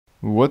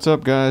What's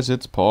up guys,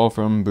 it's Paul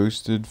from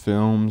Boosted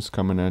Films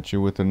coming at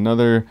you with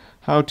another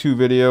how-to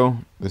video.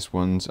 This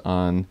one's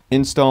on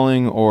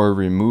installing or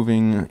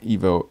removing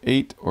EVO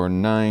 8 or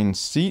 9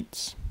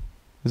 seats.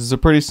 This is a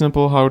pretty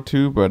simple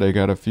how-to, but I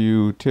got a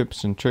few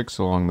tips and tricks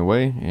along the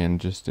way,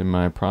 and just in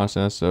my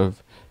process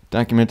of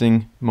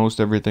documenting most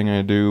everything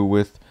I do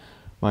with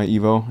my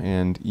EVO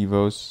and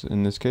EVOs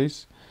in this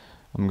case.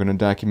 I'm going to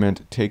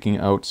document taking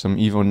out some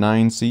EVO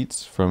 9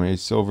 seats from a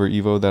silver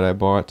EVO that I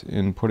bought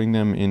and putting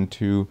them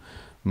into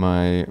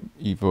my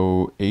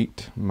EVO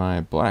 8, my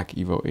black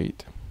EVO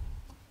 8.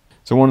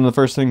 So one of the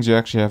first things you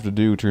actually have to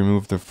do to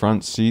remove the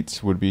front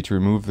seats would be to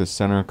remove the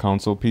center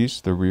console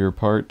piece, the rear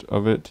part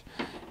of it.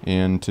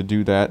 And to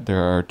do that,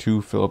 there are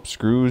two Phillips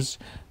screws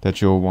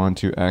that you'll want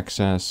to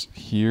access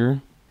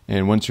here.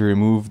 And once you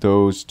remove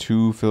those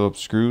two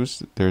Phillips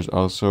screws, there's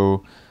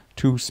also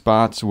two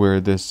spots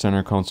where this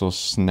center console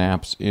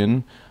snaps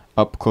in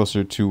up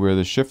closer to where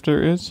the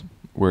shifter is,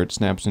 where it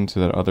snaps into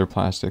that other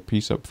plastic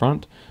piece up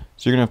front.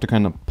 So you're gonna have to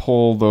kind of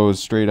pull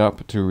those straight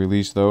up to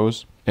release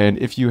those. And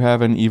if you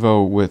have an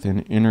EVO with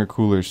an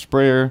intercooler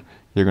sprayer,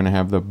 you're gonna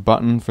have the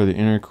button for the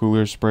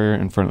intercooler sprayer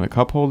in front of the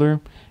cup holder,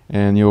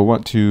 and you'll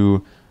want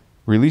to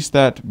release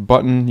that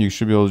button. You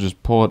should be able to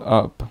just pull it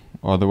up.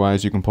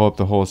 Otherwise, you can pull up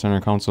the whole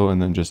center console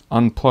and then just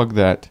unplug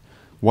that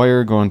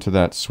wire going to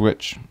that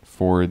switch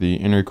for the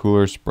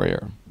intercooler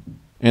sprayer.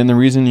 And the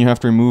reason you have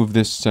to remove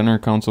this center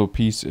console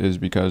piece is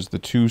because the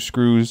two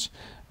screws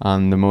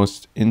on the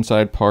most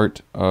inside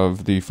part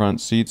of the front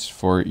seats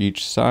for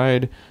each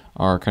side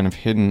are kind of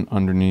hidden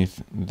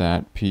underneath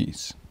that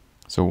piece.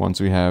 So once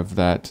we have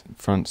that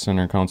front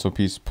center console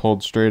piece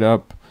pulled straight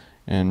up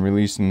and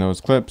releasing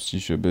those clips, you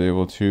should be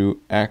able to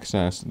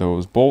access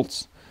those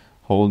bolts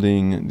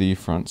holding the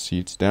front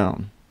seats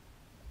down.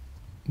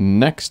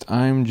 Next,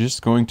 I'm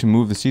just going to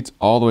move the seats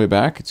all the way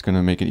back. It's going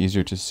to make it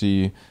easier to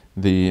see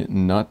the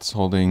nuts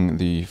holding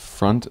the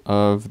front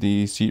of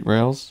the seat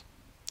rails.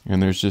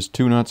 And there's just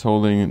two nuts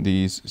holding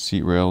these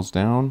seat rails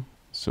down.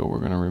 So we're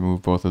going to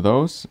remove both of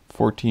those,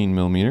 14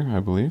 millimeter, I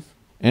believe.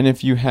 And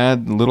if you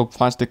had little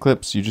plastic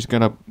clips, you just got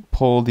to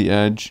pull the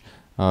edge.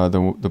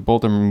 The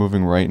bolt I'm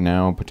removing right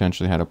now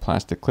potentially had a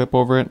plastic clip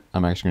over it.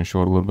 I'm actually going to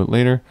show it a little bit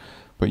later.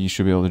 But you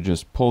should be able to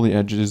just pull the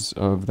edges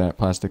of that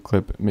plastic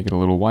clip, make it a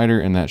little wider,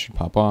 and that should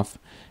pop off.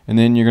 And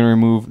then you're going to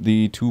remove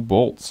the two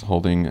bolts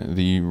holding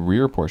the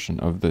rear portion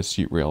of the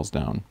seat rails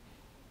down.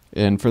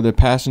 And for the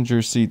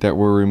passenger seat that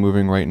we're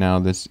removing right now,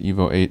 this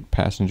EVO 8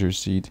 passenger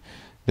seat,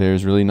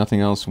 there's really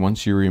nothing else.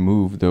 Once you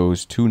remove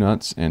those two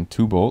nuts and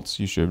two bolts,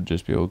 you should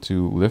just be able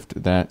to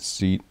lift that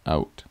seat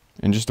out.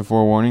 And just a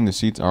forewarning, the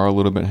seats are a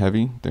little bit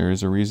heavy. There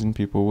is a reason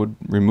people would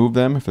remove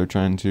them if they're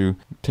trying to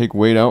take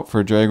weight out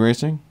for drag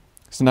racing.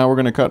 So now we're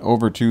going to cut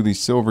over to the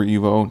silver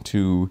EVO,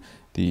 to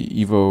the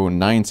EVO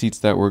 9 seats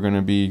that we're going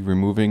to be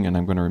removing, and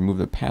I'm going to remove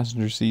the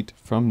passenger seat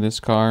from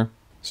this car.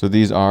 So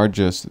these are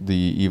just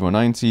the EVO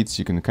 9 seats.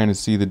 You can kind of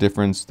see the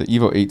difference. The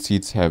EVO 8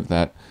 seats have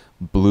that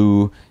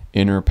blue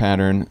inner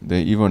pattern.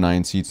 The EVO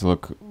 9 seats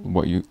look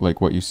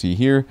like what you see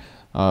here.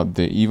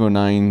 The EVO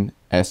 9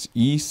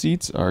 SE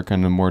seats are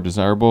kind of more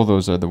desirable.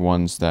 Those are the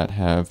ones that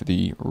have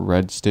the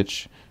red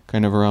stitch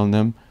kind of around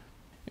them.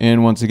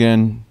 And once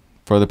again,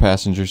 for the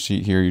passenger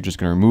seat here, you're just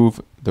going to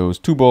remove those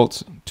two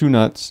bolts, two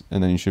nuts,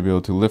 and then you should be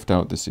able to lift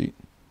out the seat.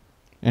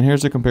 And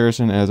here's a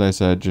comparison, as I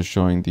said, just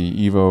showing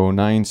the EVO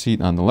 9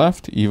 seat on the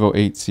left, EVO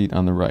 8 seat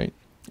on the right.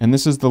 And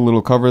this is the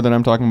little cover that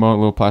I'm talking about, a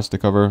little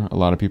plastic cover. A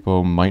lot of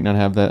people might not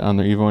have that on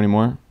their EVO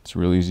anymore. It's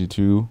really easy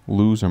to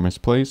lose or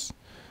misplace,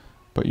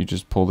 but you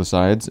just pull the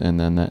sides and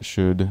then that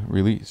should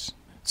release.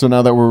 So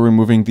now that we're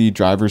removing the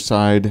driver's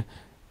side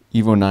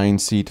EVO 9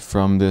 seat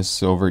from this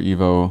silver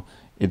EVO,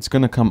 it's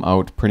going to come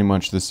out pretty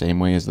much the same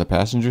way as the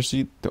passenger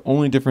seat. The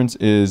only difference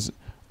is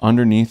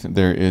underneath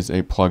there is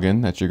a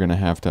plug-in that you're going to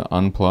have to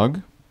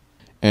unplug.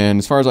 And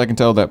as far as I can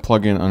tell, that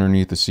plug-in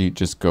underneath the seat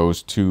just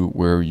goes to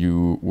where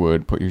you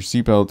would put your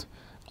seatbelt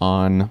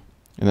on.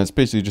 And that's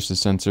basically just a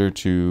sensor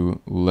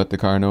to let the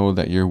car know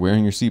that you're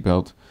wearing your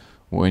seatbelt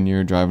when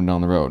you're driving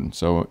down the road.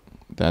 So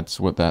that's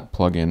what that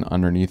plug-in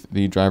underneath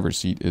the driver's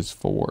seat is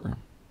for.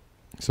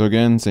 So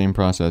again, same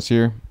process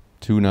here.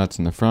 Two nuts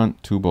in the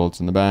front, two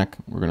bolts in the back.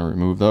 We're going to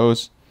remove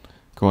those,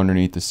 go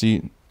underneath the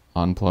seat,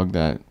 unplug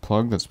that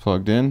plug that's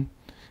plugged in,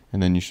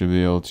 and then you should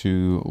be able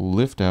to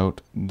lift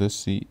out the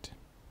seat.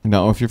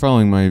 Now, if you're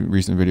following my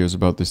recent videos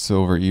about the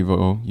silver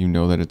EVO, you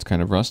know that it's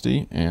kind of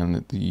rusty,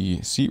 and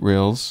the seat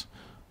rails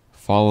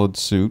followed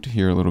suit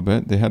here a little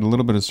bit. They had a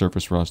little bit of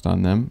surface rust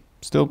on them.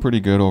 Still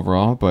pretty good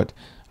overall, but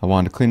I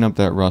wanted to clean up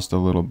that rust a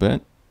little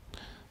bit.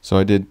 So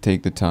I did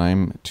take the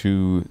time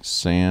to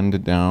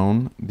sand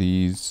down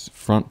these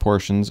front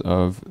portions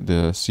of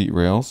the seat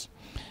rails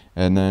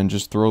and then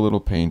just throw a little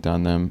paint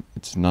on them.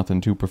 It's nothing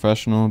too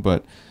professional,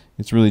 but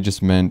it's really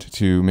just meant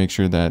to make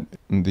sure that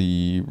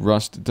the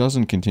rust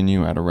doesn't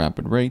continue at a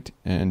rapid rate,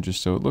 and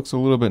just so it looks a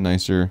little bit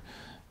nicer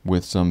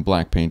with some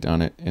black paint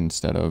on it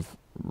instead of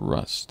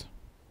rust.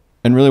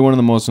 And really one of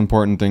the most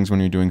important things when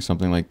you're doing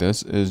something like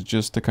this is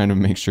just to kind of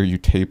make sure you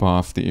tape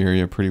off the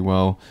area pretty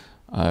well.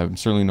 I'm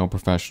certainly no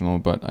professional,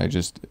 but I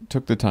just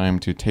took the time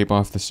to tape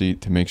off the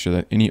seat to make sure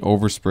that any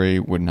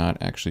overspray would not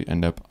actually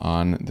end up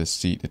on the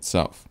seat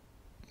itself.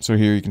 So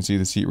here you can see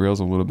the seat rails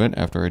a little bit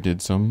after I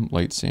did some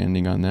light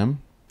sanding on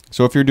them.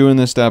 So if you're doing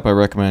this step, I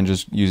recommend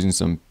just using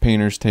some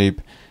painter's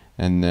tape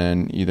and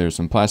then either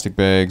some plastic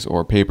bags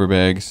or paper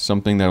bags,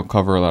 something that'll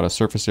cover a lot of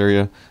surface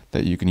area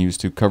that you can use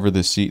to cover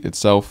the seat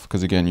itself.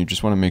 Because again, you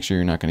just want to make sure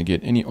you're not going to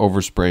get any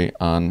overspray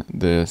on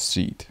the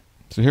seat.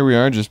 So here we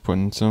are, just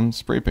putting some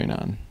spray paint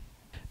on.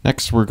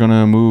 Next, we're going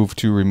to move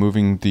to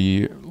removing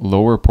the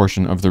lower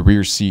portion of the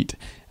rear seat.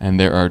 And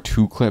there are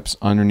 2 clips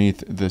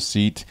underneath the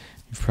seat.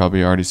 You've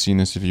probably already seen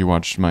this if you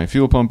watched my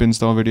fuel pump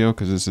install video,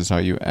 because this is how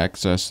you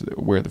access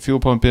where the fuel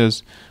pump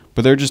is.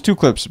 But there are just 2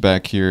 clips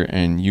back here,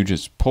 and you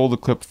just pull the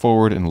clip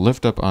forward and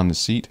lift up on the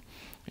seat,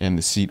 and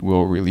the seat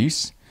will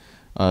release.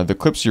 The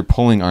clips you're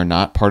pulling are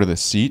not part of the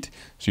seat,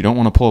 so you don't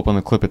want to pull up on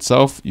the clip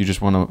itself. You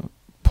just want to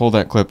pull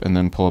that clip and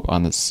then pull up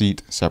on the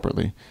seat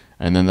separately.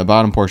 And then the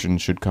bottom portion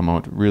should come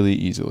out really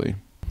easily.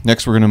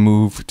 Next, we're going to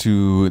move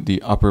to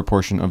the upper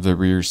portion of the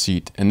rear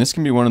seat. And this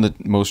can be one of the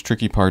most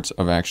tricky parts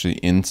of actually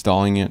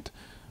installing it.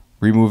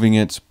 Removing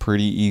it's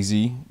pretty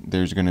easy.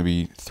 There's going to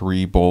be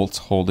 3 bolts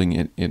holding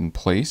it in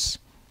place.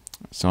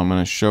 So I'm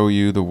going to show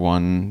you the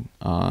one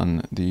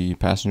on the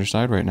passenger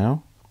side right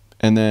now.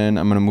 And then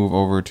I'm going to move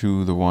over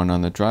to the one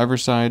on the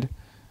driver's side.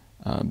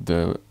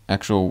 The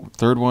actual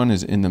third one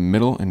is in the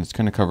middle, and it's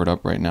kind of covered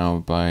up right now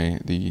by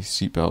the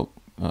seatbelt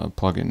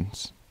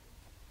plugins.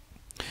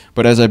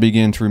 But as I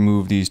begin to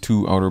remove these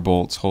 2 outer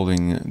bolts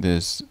holding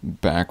this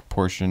back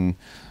portion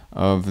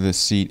of the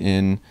seat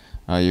in,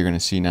 you're going to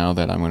see now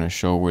that I'm going to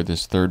show where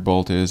this 3rd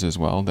bolt is as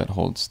well that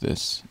holds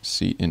this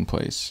seat in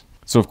place.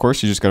 So of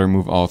course you just got to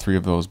remove all 3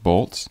 of those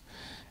bolts.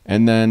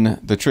 And then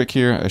the trick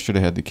here, I should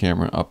have had the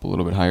camera up a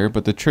little bit higher,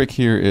 but the trick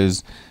here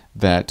is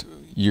that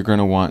you're going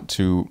to want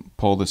to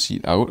pull the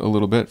seat out a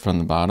little bit from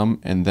the bottom,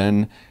 and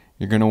then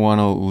you're going to want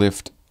to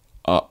lift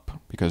up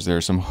because there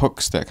are some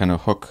hooks that kind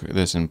of hook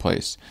this in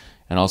place.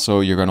 And also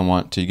you're going to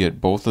want to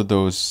get both of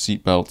those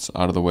seat belts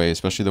out of the way,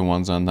 especially the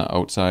ones on the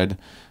outside.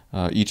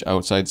 Each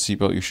outside seat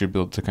belt you should be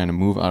able to kind of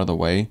move out of the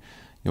way.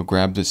 You'll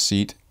grab the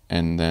seat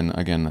and then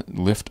again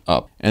lift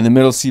up. And the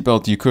middle seat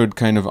belt, you could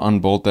kind of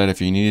unbolt that if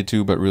you needed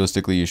to, but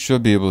realistically you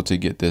should be able to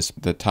get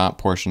the top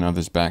portion of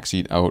this back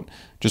seat out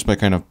just by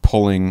kind of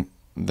pulling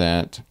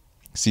that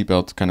seat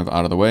belt kind of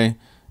out of the way,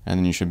 and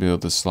then you should be able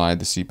to slide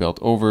the seat belt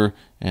over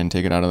and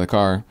take it out of the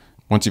car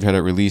once you've had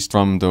it released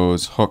from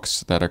those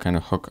hooks that are kind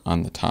of hook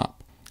on the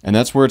top. And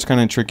that's where it's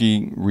kind of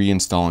tricky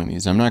reinstalling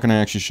these. I'm not going to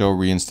actually show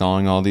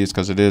reinstalling all these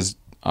because it is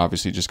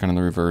obviously just kind of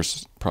the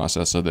reverse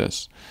process of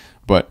this.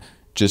 But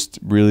just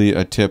really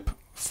a tip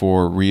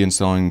for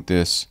reinstalling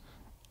this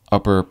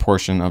upper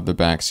portion of the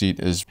back seat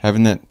is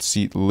having that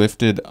seat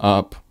lifted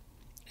up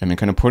and then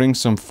kind of putting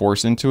some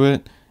force into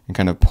it and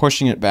kind of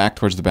pushing it back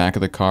towards the back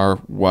of the car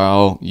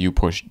while you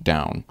push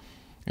down.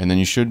 And then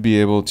you should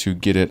be able to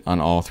get it on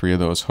all 3 of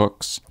those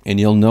hooks. And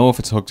you'll know if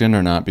it's hooked in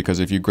or not because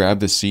if you grab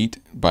the seat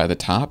by the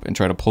top and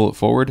try to pull it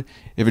forward,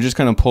 if it just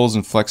kind of pulls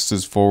and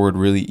flexes forward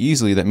really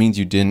easily, that means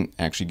you didn't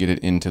actually get it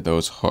into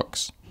those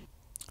hooks.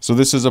 So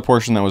this is a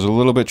portion that was a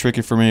little bit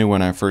tricky for me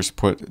when I first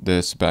put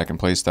this back in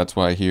place. That's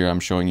why here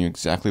I'm showing you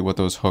exactly what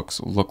those hooks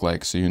look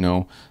like, so you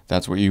know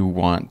that's what you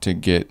want to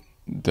get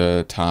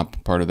the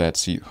top part of that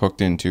seat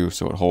hooked into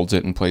so it holds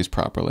it in place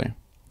properly.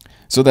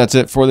 So that's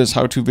it for this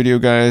how-to video,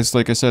 guys.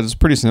 Like I said, it's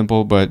pretty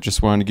simple, but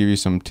just wanted to give you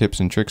some tips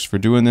and tricks for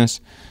doing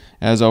this.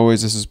 As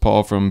always, this is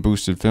Paul from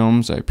Boosted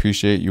Films. I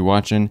appreciate you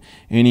watching.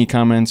 Any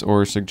comments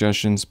or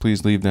suggestions,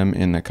 please leave them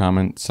in the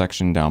comment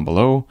section down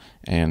below,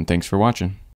 and thanks for watching.